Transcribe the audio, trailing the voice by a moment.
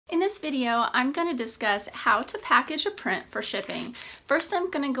In this video, I'm going to discuss how to package a print for shipping. First, I'm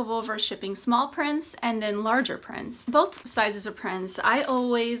going to go over shipping small prints and then larger prints. Both sizes of prints, I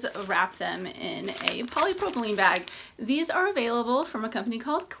always wrap them in a polypropylene bag. These are available from a company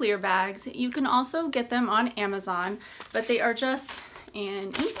called Clear Bags. You can also get them on Amazon, but they are just an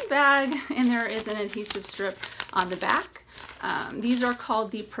empty bag and there is an adhesive strip on the back. These are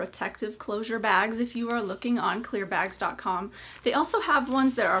called the protective closure bags if you are looking on clearbags.com. They also have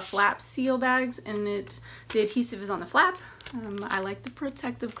ones that are flap seal bags and the adhesive is on the flap. I like the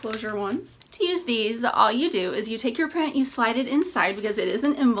protective closure ones. To use these, all you do is you take your print, you slide it inside because it is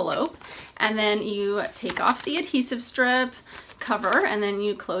an envelope, and then you take off the adhesive strip, cover, and then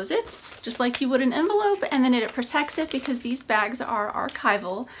you close it just like you would an envelope, and then it protects it because these bags are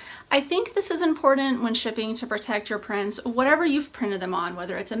archival. I think this is important when shipping to protect your prints, whatever you've printed them on,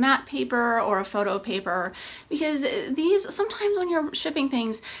 whether it's a matte paper or a photo paper, because these, sometimes when you're shipping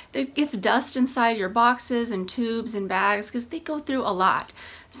things, there gets dust inside your boxes and tubes and bags because they go through a lot.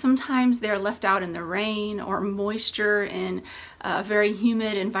 Sometimes they're left out in the rain or moisture in a very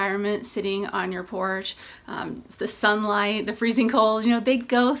humid environment sitting on your porch. The sunlight, the freezing cold, they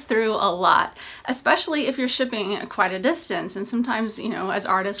go through a lot, especially if you're shipping quite a distance. And sometimes, as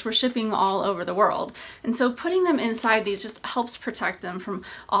artists, we're shipping all over the world. And so putting them inside these just helps protect them from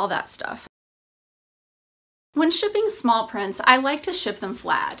all that stuff. When shipping small prints, I like to ship them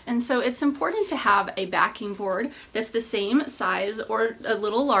flat, and so it's important to have a backing board that's the same size or a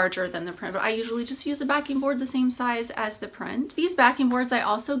little larger than the print, but I usually just use a backing board the same size as the print. These backing boards I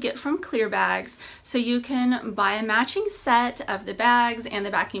also get from Clear Bags, so you can buy a matching set of the bags and the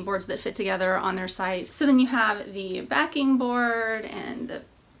backing boards that fit together on their site. So then you have the backing board and the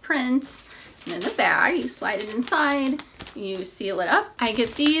print, and then the bag, you slide it inside, you seal it up. I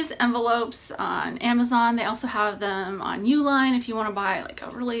get these envelopes on Amazon. They also have them on Uline if you want to buy like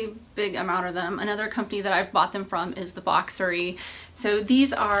a really big amount of them. Another company that I've bought them from is the Boxery. So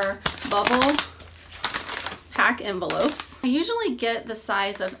these are bubble pack envelopes. I usually get the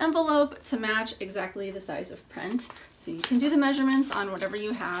size of envelope to match exactly the size of print. So you can do the measurements on whatever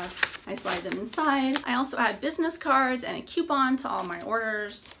you have. I slide them inside. I also add business cards and a coupon to all my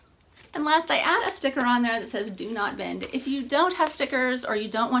orders. And last, I add a sticker on there that says "Do not bend." If you don't have stickers or you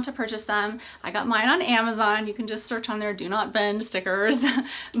don't want to purchase them, I got mine on Amazon. You can just search on there "Do not bend" stickers.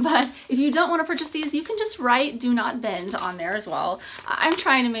 But if you don't want to purchase these, you can just write "Do not bend" on there as well. I'm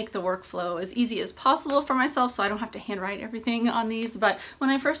trying to make the workflow as easy as possible for myself so I don't have to handwrite everything on these. But when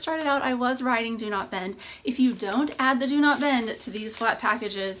I first started out, I was writing "Do not bend." If you don't add the "Do not bend" to these flat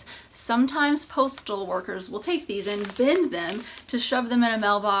packages, sometimes postal workers will take these and bend them to shove them in a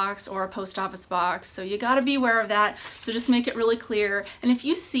mailbox or a post office box. So you got to be aware of that. So just make it really clear. And if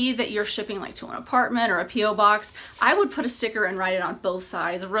you see that you're shipping like to an apartment or a PO box, I would put a sticker and write it on both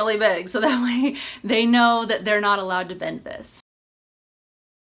sides really big so that way they know that they're not allowed to bend this.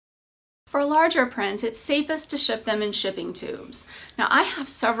 For larger prints, it's safest to ship them in shipping tubes. Now, I have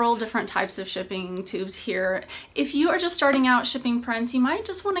several different types of shipping tubes here. If you are just starting out shipping prints, you might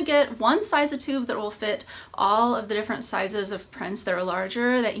just want to get one size of tube that will fit all of the different sizes of prints that are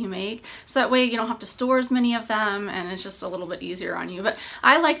larger that you make. So that way you don't have to store as many of them and it's just a little bit easier on you. But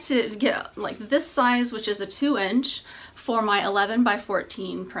I like to get like this size, which is a 2-inch for my 11 by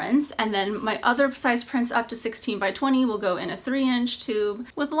 14 prints, and then my other size prints up to 16 by 20 will go in a 3-inch tube.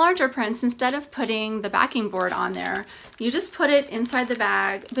 With larger prints, instead of putting the backing board on there, you just put it inside the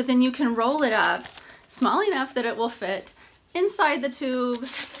bag, but then you can roll it up small enough that it will fit inside the tube.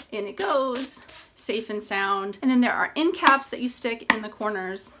 In it goes, safe and sound. And then there are end caps that you stick in the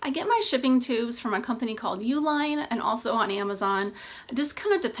corners. I get my shipping tubes from a company called Uline and also on Amazon. It just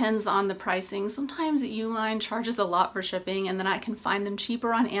kind of depends on the pricing. Sometimes Uline charges a lot for shipping and then I can find them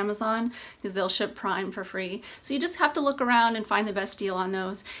cheaper on Amazon because they'll ship Prime for free. So you just have to look around and find the best deal on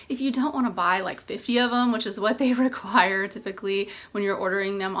those. If you don't want to buy like 50 of them, which is what they require typically when you're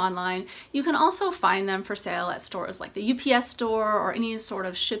ordering them online, you can also find them for sale at stores like the UPS store or any sort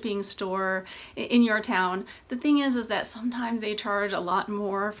of shipping store in your town. The thing is that sometimes they charge a lot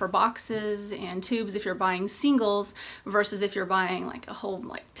more for boxes and tubes if you're buying singles versus if you're buying like a whole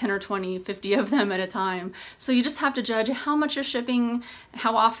like 10 or 20, 50 of them at a time. So you just have to judge how much you're shipping,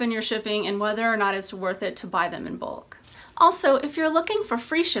 how often you're shipping, and whether or not it's worth it to buy them in bulk. Also, if you're looking for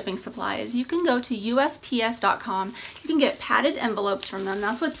free shipping supplies, you can go to USPS.com. You can get padded envelopes from them.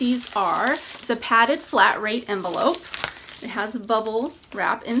 That's what these are. It's a padded flat rate envelope. It has bubble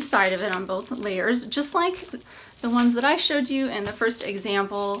wrap inside of it on both layers, just like the ones that I showed you in the first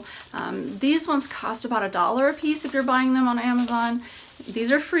example. These ones cost about $1 a piece if you're buying them on Amazon.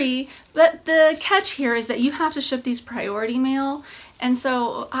 These are free, but the catch here is that you have to ship these priority mail, And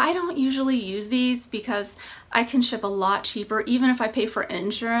so I don't usually use these because I can ship a lot cheaper, even if I pay for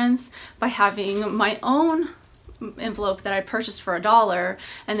insurance, by having my own envelope that I purchased for $1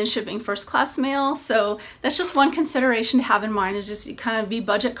 and then shipping first class mail. So that's just one consideration to have in mind, is just kind of be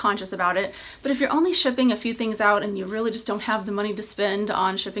budget conscious about it. But if you're only shipping a few things out and you really just don't have the money to spend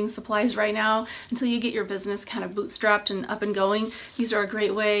on shipping supplies right now until you get your business kind of bootstrapped and up and going, these are a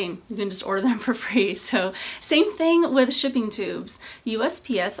great way, and you can just order them for free. So same thing with shipping tubes.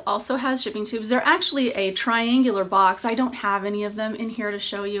 USPS also has shipping tubes. They're actually a triangular box. I don't have any of them in here to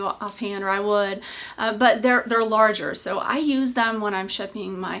show you offhand, or I would, but they're larger. So I use them when I'm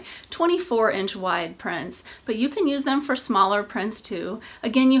shipping my 24-inch wide prints, but you can use them for smaller prints too.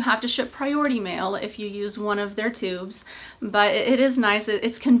 Again, you have to ship priority mail if you use one of their tubes, but it is nice.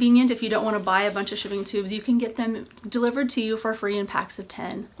 It's convenient if you don't want to buy a bunch of shipping tubes. You can get them delivered to you for free in packs of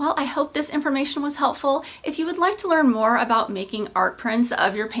 10. Well, I hope this information was helpful. If you would like to learn more about making art prints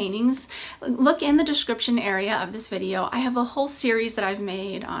of your paintings, look in the description area of this video. I have a whole series that I've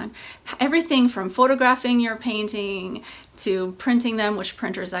made on everything from photographing your painting to printing them, which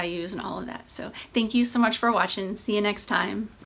printers I use, and all of that. So thank you so much for watching. See you next time.